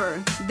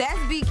 Amber. That's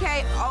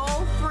BK's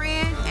old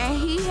friend, and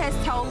he has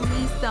told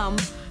me some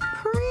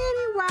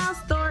pretty wild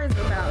stories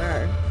about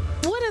her.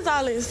 What is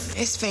all this?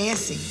 It's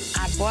fancy.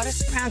 I brought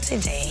us around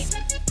today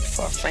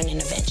for a friend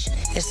intervention.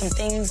 There's some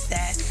things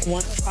that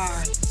one of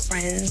our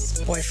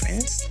friends'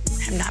 boyfriends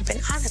have not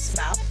been honest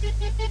about.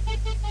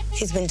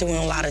 He's been doing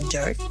a lot of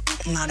dirt,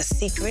 a lot of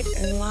secret,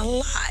 and a lot of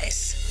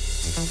lies.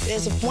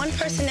 There's one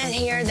person in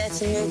here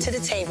that's new to the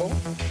table.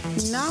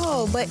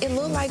 No, but it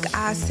looked like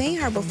I've seen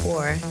her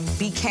before.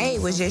 BK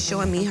was just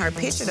showing me her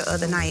picture the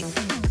other night.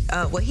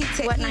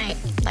 What night?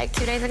 Like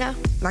 2 days ago?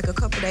 Like a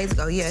couple days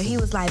ago, yeah. He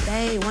was like,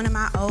 babe, one of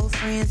my old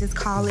friends is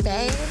calling me.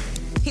 Babe?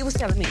 He was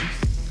telling me.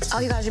 Oh,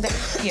 he called you babe?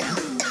 Yeah.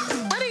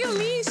 What do you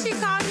mean she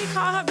called me?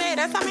 Call her babe.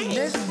 That's her man.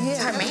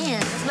 Yeah. Her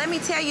man. Let me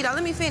tell you though,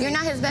 let me finish. You're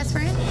not his best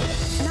friend?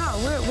 No,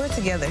 we're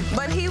together.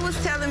 But he was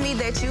telling me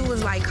that you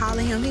was like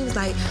calling him. He was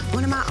like,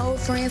 one of my old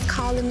friends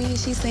calling me.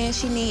 She's saying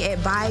she need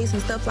advice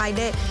and stuff like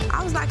that.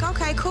 I was like,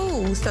 okay,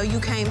 cool. So you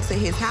came to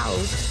his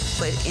house,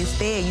 but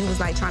instead you was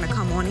like trying to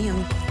come on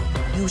him.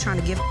 You was trying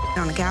to get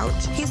on the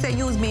couch. He said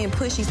you was being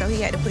pushy, so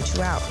he had to put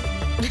you out.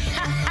 And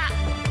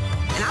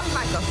I was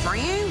like, a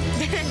friend?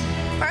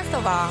 First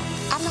of all,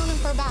 I've known him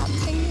for about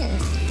 10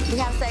 years. We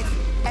have sex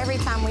every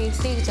time we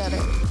see each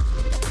other.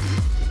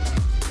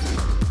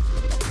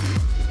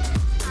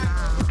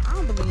 I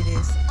don't believe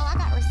this. Oh, I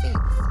got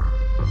receipts.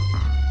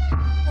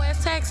 Well,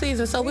 it's tax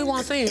season, so we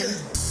won't see him.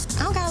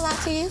 I don't gotta lie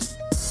to you.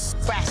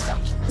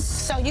 Brasco.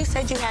 So you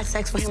said you had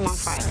sex with him on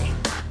Friday.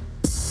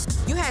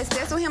 You had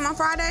sex with him on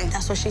Friday?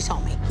 That's what she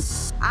told me.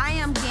 I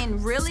am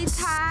getting really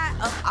tired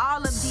of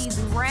all of these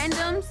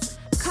randoms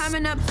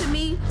coming up to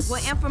me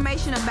with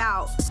information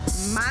about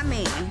my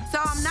man. So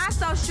I'm not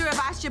so sure if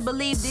I should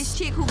believe this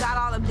chick who got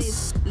all of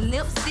this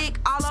lipstick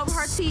all over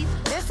her teeth.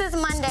 This is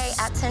Monday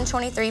at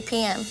 10:23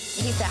 p.m.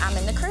 He said, I'm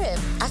in the crib.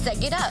 I said,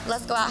 get up,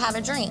 let's go out, have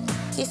a drink.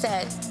 He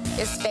said,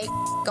 it's fake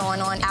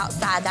going on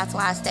outside, that's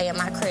why I stay in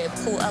my crib.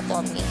 Pull up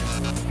on me.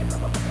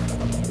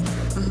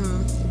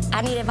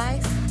 I need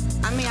advice.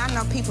 I mean, I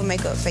know people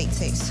make up fake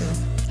texts too.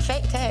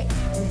 Fake text?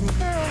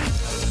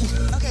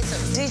 Okay, so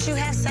did you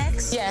have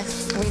sex?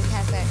 Yes, we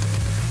had sex.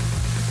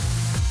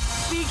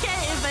 BK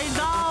is a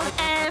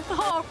dog-ass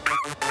whore.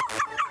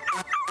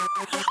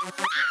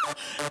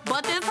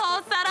 But this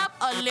whole setup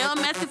a little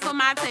messy for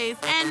my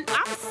taste. And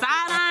I'm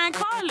side-eyeing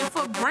Karlie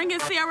for bringing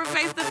Tiarra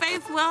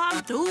face-to-face with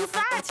her dude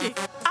side chick.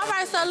 All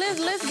right, so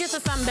let's get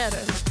to something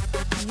better.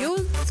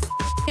 You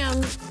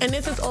him, and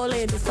this is old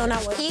lady, so now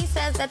what? He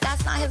says that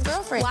that's not his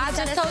girlfriend. Well, I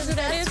just told you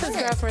that is his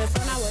girlfriend,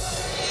 so now what?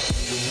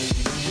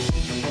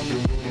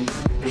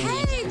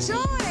 Hey,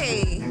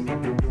 Joy!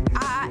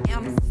 I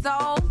am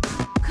so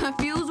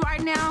confused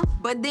right now,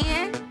 but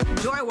then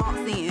Joy walks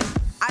in.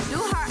 I do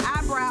her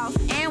eyebrows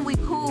and we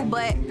cool,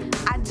 but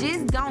I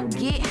just don't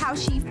get how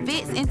she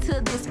fits into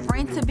this friend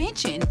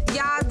intervention.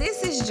 Y'all,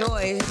 this is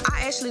Joy.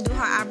 I actually do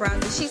her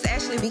eyebrows, and she's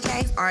actually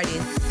BK's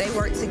artist. They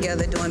work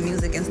together doing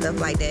music and stuff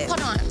like that.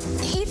 Hold on.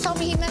 He told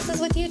me he messes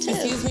with you, too.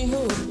 Excuse me,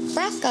 who?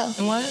 Brasco.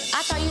 What?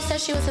 I thought you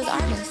said she was his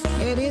artist.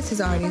 Yeah, it is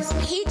his artist.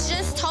 He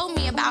just told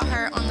me about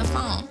her on the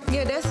phone.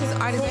 Yeah, that's his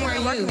artist. They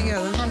were working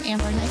together. I'm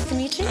Amber. Nice to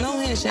meet you. I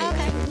don't handshake.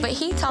 Okay. But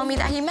he told me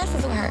that he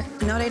messes with her.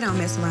 No, they don't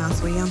mess around,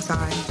 sweetie. I'm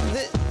sorry.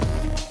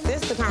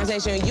 This is the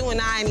conversation you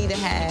and I need to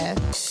have.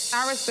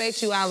 I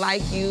respect you. I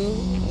like you.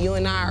 You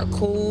and I are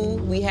cool.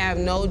 We have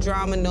no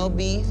drama, no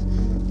beef.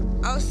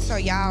 Oh, so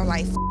y'all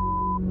like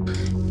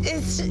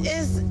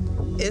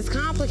It's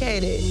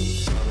complicated.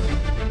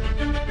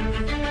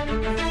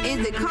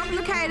 Is it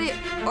complicated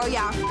or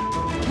y'all?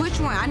 Which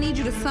one? I need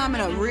you to sum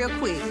it up real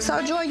quick.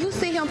 So, Joy, you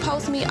see him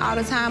post me all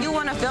the time. You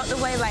want to felt the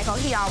way like, oh,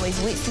 he always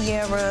with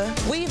Tiarra.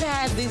 We've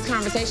had these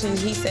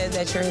conversations. He says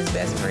that you're his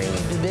best friend.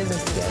 You do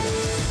business together.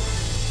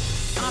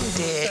 I'm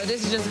dead. So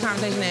this is just a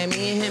conversation that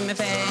me and him have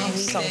had. He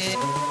said,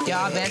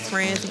 y'all best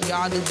friends,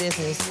 y'all do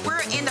business.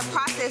 We're in the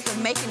process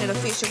of making it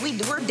official.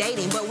 We're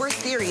dating, but we're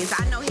serious.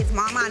 I know his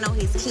mama, I know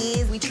his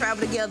kids. We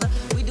travel together.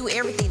 We do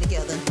everything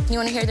together. You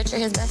want to hear that you're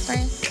his best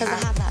friend? Because I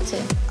have that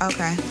too.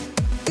 Okay.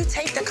 You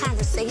take the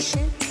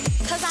conversation?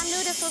 Because I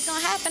knew this was going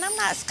to happen. I'm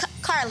not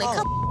Karlie.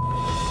 Come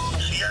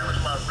Tiarra's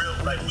my real,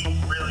 we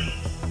really,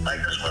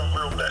 that's my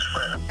real best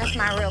friend. That's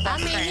my real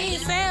best friend. I mean, he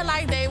said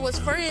like they was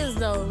friends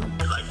though.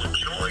 Like with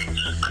Joy.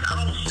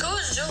 Who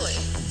is Joy?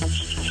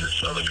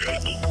 This other girl.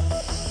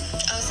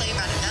 Oh, so you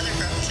got another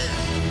girl too.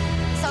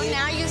 So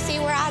now you see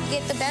where I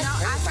get the best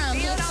friend from.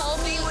 He told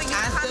me where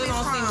I still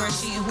don't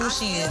see who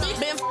she is.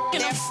 Been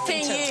f***ing up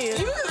 10 years.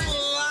 You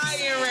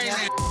lying right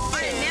now.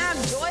 And now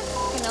Joy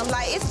f***ing them.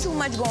 Like, it's too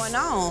much going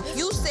on.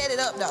 You set it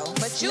up though.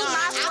 But you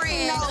my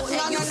friend. No.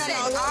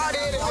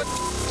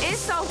 It's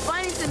so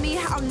funny to me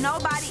how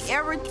nobody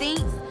ever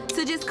thinks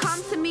to just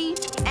come to me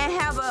and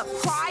have a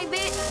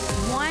private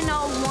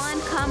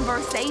one-on-one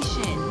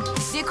conversation.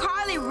 Did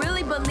Karlie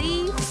really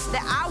believe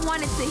that I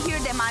wanted to hear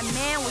that my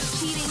man was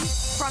cheating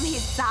from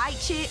his side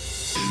chick?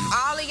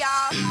 All of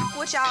y'all,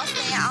 what y'all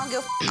saying, I don't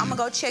give a I'm gonna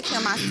go check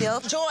him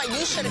myself. Joy,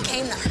 you should have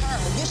came to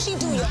her. She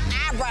do your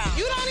eyebrows.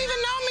 You don't even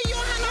know me. You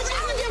don't have no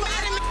time to give a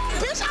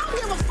bitch, I don't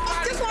give a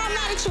f***. This why I'm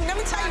mad at you. Let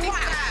me tell you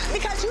why.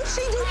 Because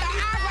she do your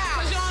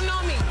eyebrows. You don't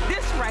know me.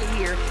 This right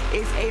here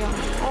is a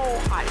whole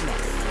hot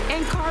mess.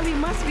 And Karlie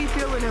must be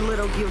feeling a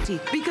little guilty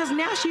because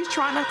now she's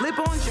trying to lip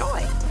on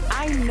Joy.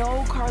 I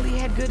know Karlie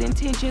had good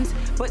intentions,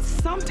 but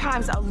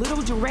sometimes a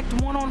little direct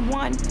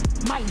one-on-one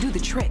might do the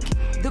trick.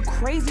 The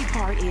crazy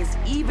part is,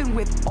 even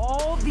with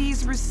all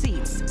these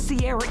receipts,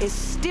 Tiarra is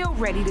still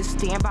ready to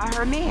stand by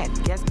her man.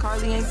 Guess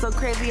Karlie ain't so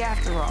crazy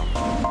after all.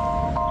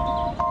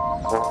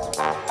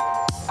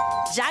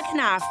 Jock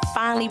and I are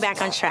finally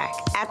back on track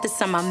after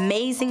some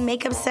amazing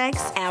makeup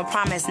sex and a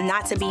promise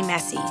not to be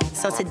messy.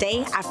 So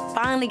today, I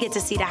finally get to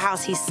see the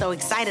house he's so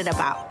excited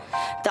about.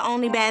 The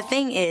only bad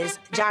thing is,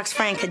 Jock's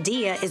friend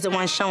Kadia is the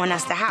one showing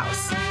us the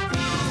house.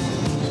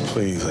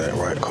 Please ain't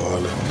right,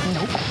 Karlie.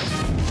 Nope.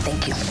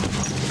 Thank you.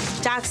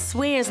 Jock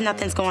swears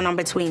nothing's going on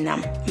between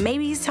them.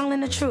 Maybe he's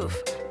telling the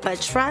truth.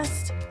 But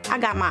trust, I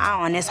got my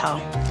eye on this hoe.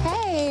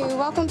 Hey,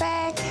 welcome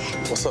back.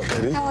 What's up,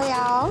 Katie? How are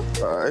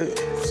y'all? All right.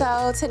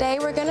 So today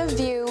we're gonna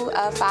view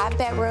a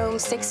 5-bedroom,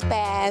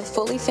 6-bath,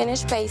 fully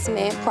finished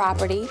basement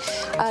property.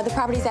 The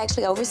property is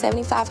actually over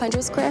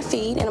 7,500 square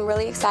feet, and I'm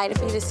really excited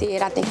for you to see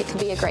it. I think it could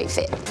be a great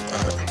fit. All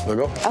right, let's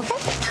go.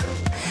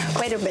 Okay.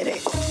 Wait a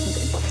minute.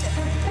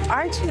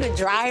 Aren't you the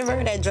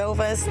driver that drove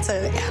us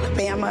to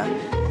Alabama?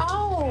 Oh.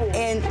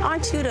 And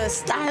aren't you the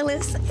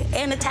stylist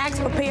and the tax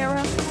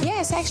preparer?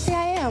 Yes, actually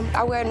I am.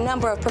 I wear a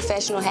number of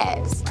professional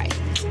hats. Right.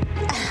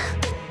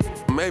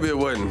 Maybe it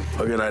wasn't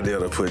a good idea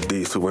to put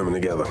these two women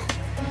together.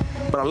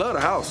 But I love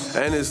the house,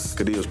 and it's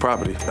Kadia's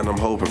property, and I'm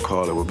hoping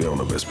Karlie will be on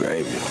the best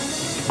behavior.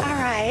 All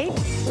right.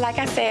 Like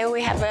I said,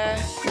 we have a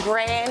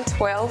grand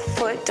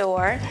 12-foot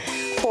door,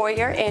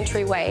 foyer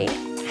entryway,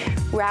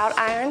 wrought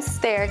iron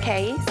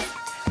staircase,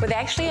 with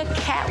actually a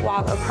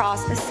catwalk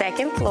across the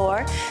 2nd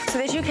floor so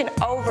that you can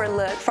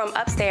overlook from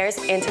upstairs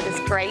into this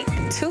great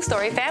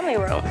 2-story family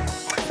room.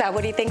 So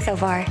what do you think so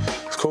far?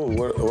 It's cool.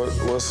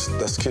 That's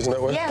the kitchen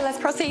that way? Yeah, let's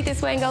proceed this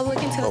way and go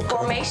look into the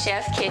gourmet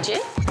chef kitchen,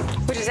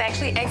 which is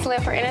actually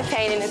excellent for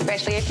entertaining,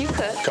 especially if you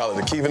cook. Call it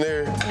the keeping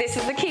area? This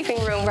is the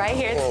keeping room right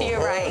here to your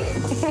right.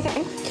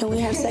 Can we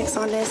have sex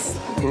on this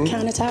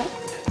countertop?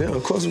 Yeah,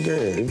 of course we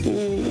can.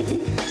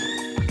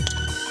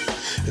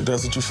 If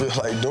that's what you feel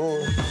like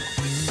doing.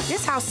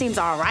 This house seems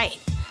all right,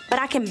 but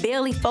I can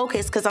barely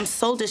focus because I'm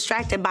so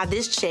distracted by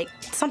this chick.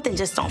 Something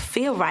just don't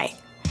feel right.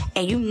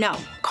 And you know,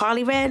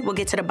 Karlie Red will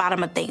get to the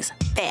bottom of things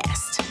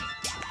fast.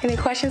 Any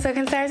questions or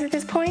concerns at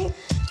this point?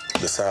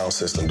 The sound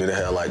system, did it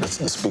have like the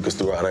speakers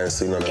throughout? I didn't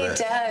see none of that.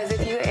 It does.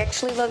 If you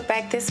actually look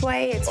back this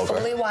way, it's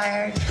fully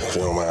wired. If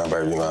you don't mind,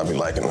 baby, I'll be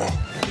liking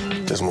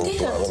them. Just move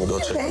through. Let me go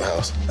check the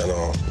house. And,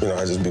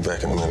 I'll just be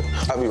back in a minute.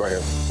 I'll be right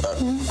here.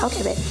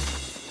 Okay, babe.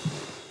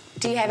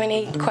 Do you have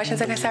any questions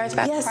or concerns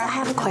about Yes, I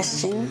have a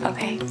question.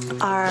 Okay.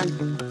 Are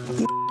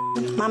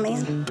my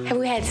man? Have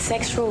we had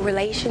sexual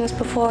relations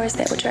before? Is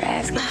that what you're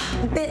asking?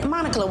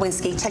 Monica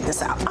Lewinsky, check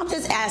this out. I'm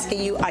just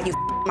asking you, are you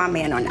my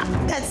man or not?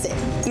 That's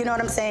it. You know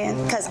what I'm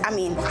saying? Because,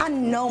 I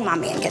know my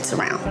man gets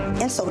around,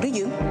 and so do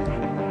you.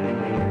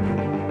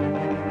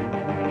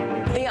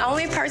 The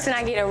only person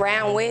I get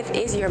around with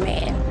is your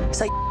man.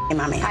 So you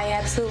my man? I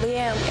absolutely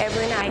am,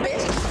 every night.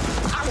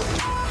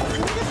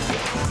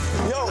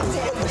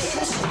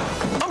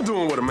 I'm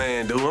doing what a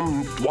man do.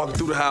 I'm walking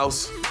through the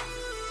house.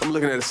 I'm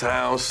looking at the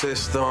sound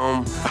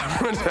system. I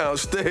run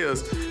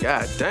downstairs.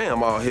 God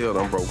damn, all hell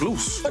done broke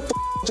loose. What the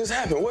just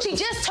happened? What? She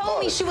just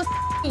told me she was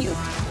you.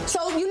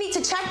 So you need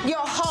to check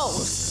your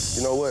hoes.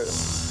 You know what?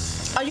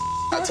 Are you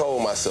I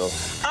told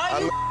myself.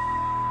 Are you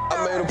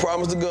I made a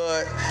promise to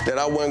God that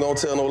I wasn't gonna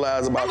tell no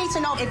lies about I need to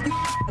know if you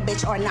a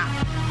bitch or not.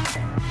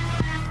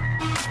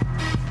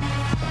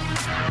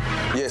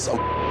 Yes, I'm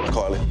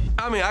Karlie.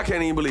 I mean, I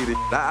can't even believe it.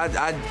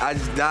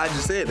 I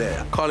just said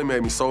that. Karlie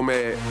made me so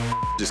mad,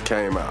 just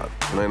came out.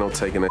 And ain't no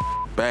taking it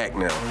back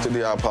now.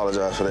 Today, I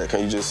apologize for that.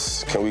 Can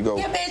we go?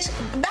 Yeah, bitch,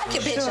 back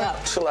your bitch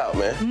up. Chill out,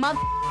 man. Mother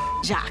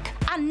Jock,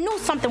 I knew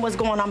something was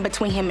going on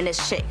between him and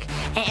this chick.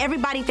 And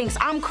everybody thinks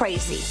I'm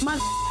crazy.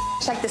 Mother,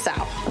 check this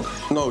out.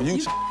 No,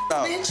 you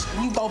out. Bitch,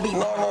 you go be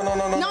No. I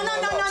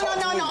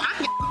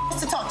got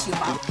to talk to you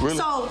about. Really?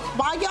 So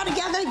while y'all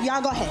together,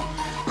 y'all go ahead.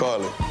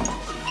 Karlie.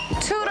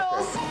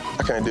 Toodles.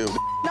 I can't deal with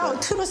it. No,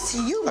 toodles to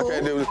you, boo. I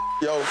can't deal with it.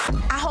 Yo.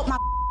 I hope my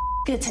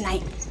good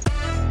tonight.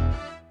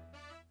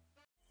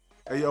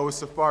 Hey, yo, it's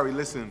Safari.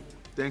 Listen,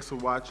 thanks for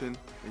watching,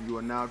 and you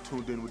are now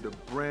tuned in with the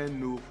brand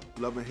new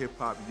Love and Hip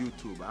Hop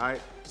YouTube, all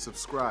right?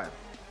 Subscribe.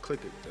 Click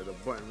it. There's a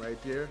button right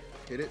there.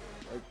 Hit it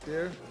right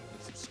there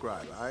and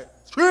subscribe, all right?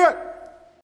 Scrapp!